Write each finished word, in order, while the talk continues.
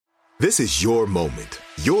This is your moment,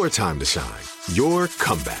 your time to shine, your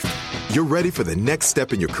comeback. You're ready for the next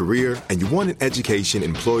step in your career, and you want an education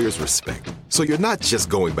employers respect. So you're not just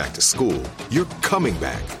going back to school, you're coming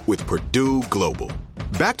back with Purdue Global.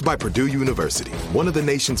 Backed by Purdue University, one of the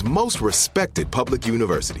nation's most respected public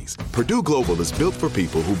universities, Purdue Global is built for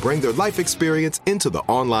people who bring their life experience into the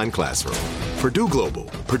online classroom. Purdue Global,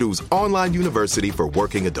 Purdue's online university for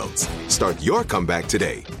working adults. Start your comeback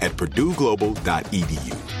today at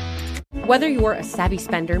purdueglobal.edu. Whether you're a savvy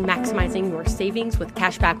spender maximizing your savings with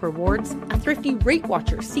cashback rewards, a thrifty rate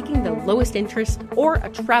watcher seeking the lowest interest, or a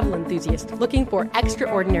travel enthusiast looking for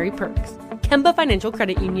extraordinary perks, Kemba Financial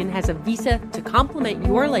Credit Union has a visa to complement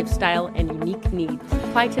your lifestyle and unique needs.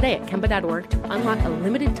 Apply today at Kemba.org to unlock a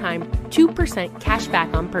limited time 2% cash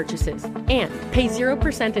back on purchases and pay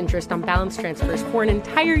 0% interest on balance transfers for an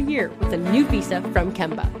entire year with a new visa from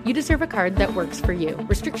Kemba. You deserve a card that works for you.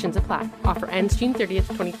 Restrictions apply. Offer ends June 30th,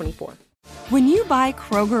 2024. When you buy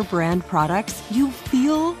Kroger brand products, you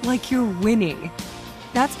feel like you're winning.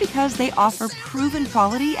 That's because they offer proven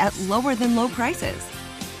quality at lower than low prices.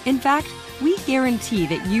 In fact, we guarantee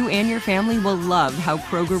that you and your family will love how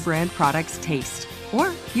Kroger brand products taste,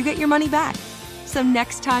 or you get your money back. So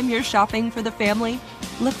next time you're shopping for the family,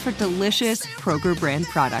 look for delicious Kroger brand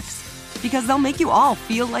products, because they'll make you all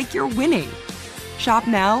feel like you're winning. Shop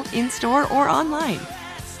now, in-store, or online.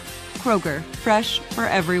 Kroger, fresh for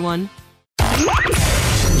everyone.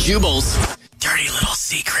 Jubal's dirty little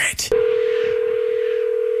secret.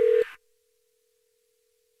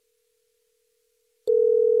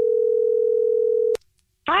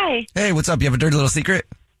 Hi. Hey, what's up? You have a dirty little secret?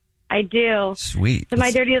 I do. Sweet. So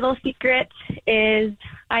my dirty little secret is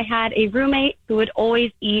I had a roommate who would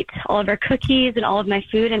always eat all of our cookies and all of my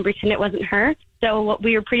food and pretend it wasn't her. So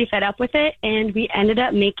we were pretty fed up with it, and we ended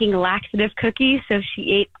up making laxative cookies. So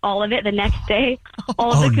she ate all of it the next day.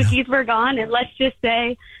 All of the cookies were gone, and let's just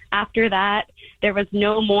say after that, there was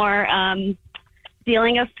no more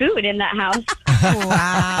stealing of food in that house.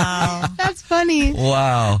 Wow. That's funny.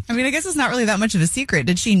 Wow. I mean, I guess it's not really that much of a secret.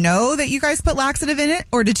 Did she know that you guys put laxative in it,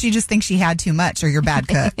 or did she just think she had too much, or you're bad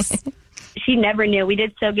cooks? She never knew. We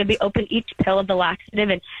did so good. We opened each pill of the laxative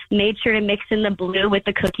and made sure to mix in the blue with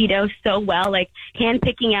the cookie dough so well, like hand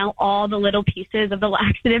picking out all the little pieces of the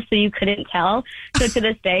laxative so you couldn't tell. So to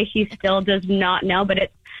this day, she still does not know, but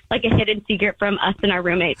it's like a hidden secret from us and our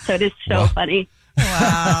roommates. So it is so funny.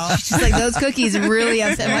 Wow. She's like, those cookies really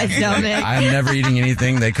upset my stomach. I'm never eating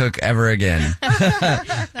anything they cook ever again.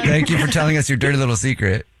 Thank you for telling us your dirty little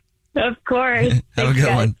secret. Of course. Have a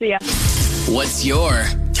good one. See ya. What's your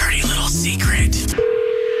dirty little secret?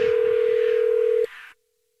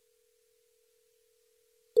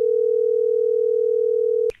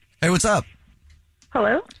 Hey, what's up?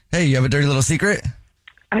 Hello? Hey, you have a dirty little secret?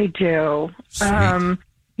 I do. Sweet.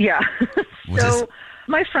 Yeah. What's So this?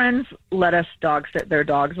 my friends let us dog sit their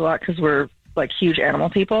dogs a lot because we're like huge animal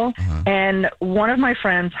people. Uh-huh. And one of my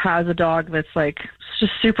friends has a dog that's like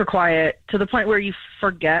just super quiet to the point where you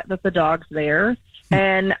forget that the dog's there.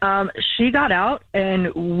 And she got out,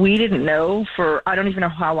 and we didn't know for I don't even know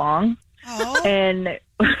how long. Oh. And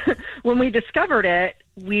when we discovered it,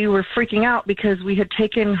 we were freaking out because we had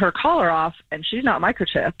taken her collar off, and she's not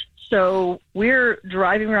microchipped. So we're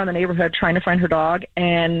driving around the neighborhood trying to find her dog,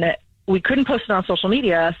 and we couldn't post it on social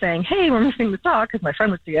media saying, hey, we're missing the dog, because my friend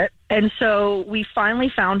would see it. And so we finally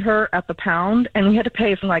found her at the pound, and we had to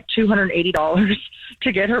pay from like $280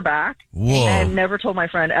 to get her back. Whoa. And never told my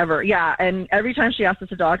friend ever. Yeah, and every time she asks us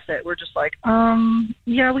to dog sit, we're just like,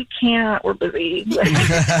 yeah, we can't. We're busy. we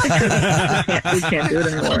can't do it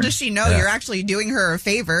anymore. Well, does she know you're actually doing her a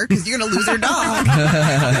favor because you're going to lose her dog?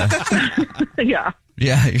 Yeah.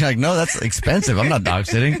 Yeah, you're like, no, that's expensive. I'm not dog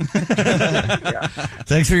sitting.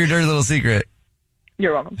 Thanks for your dirty little secret.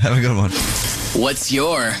 You're welcome. Have a good one. What's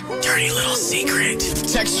your dirty little secret?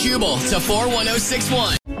 Text Jubal to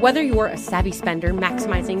 41061. Whether you're a savvy spender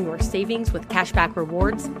maximizing your savings with cashback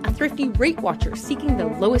rewards, a thrifty rate watcher seeking the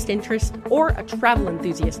lowest interest, or a travel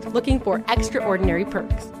enthusiast looking for extraordinary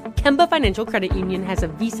perks, Kemba Financial Credit Union has a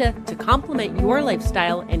visa to complement your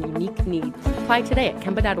lifestyle and unique needs. Apply today at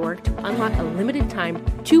Kemba.org to unlock a limited time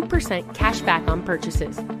 2% cash back on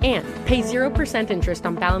purchases and pay 0% interest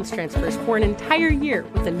on balance transfers for an entire year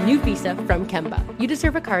with a new visa from Kemba. You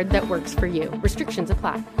deserve a card that works for you. Restrictions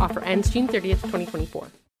apply. Offer ends June 30th, 2024.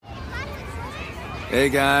 Hey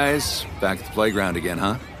guys, back at the playground again,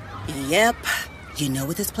 huh? Yep. You know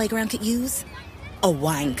what this playground could use? A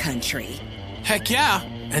wine country. Heck yeah,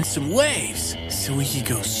 and some waves so we could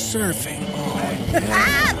go surfing. Oh,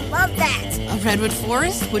 Ah, love that. A redwood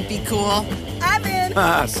forest would be cool. I'm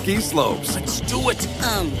in. ski slopes. let's do it.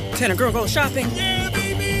 Can a girl go shopping? Yeah,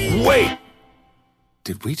 baby. Wait!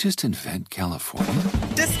 Did we just invent California?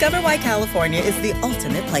 Discover why California is the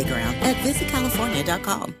ultimate playground at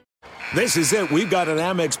visitcalifornia.com. This is it. We've got an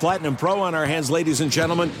Amex Platinum Pro on our hands, ladies and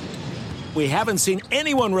gentlemen. We haven't seen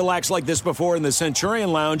anyone relax like this before in the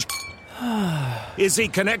Centurion Lounge. Is he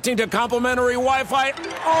connecting to complimentary Wi-Fi?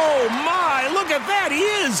 Oh, my! Look at that! He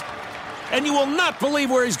is! And you will not believe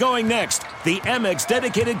where he's going next. The Amex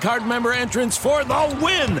dedicated card member entrance for the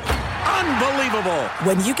win! Unbelievable!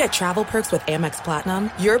 When you get travel perks with Amex Platinum,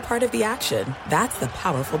 you're part of the action. That's the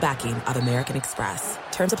powerful backing of American Express.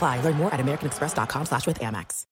 Terms apply. Learn more at americanexpress.com/withAmex.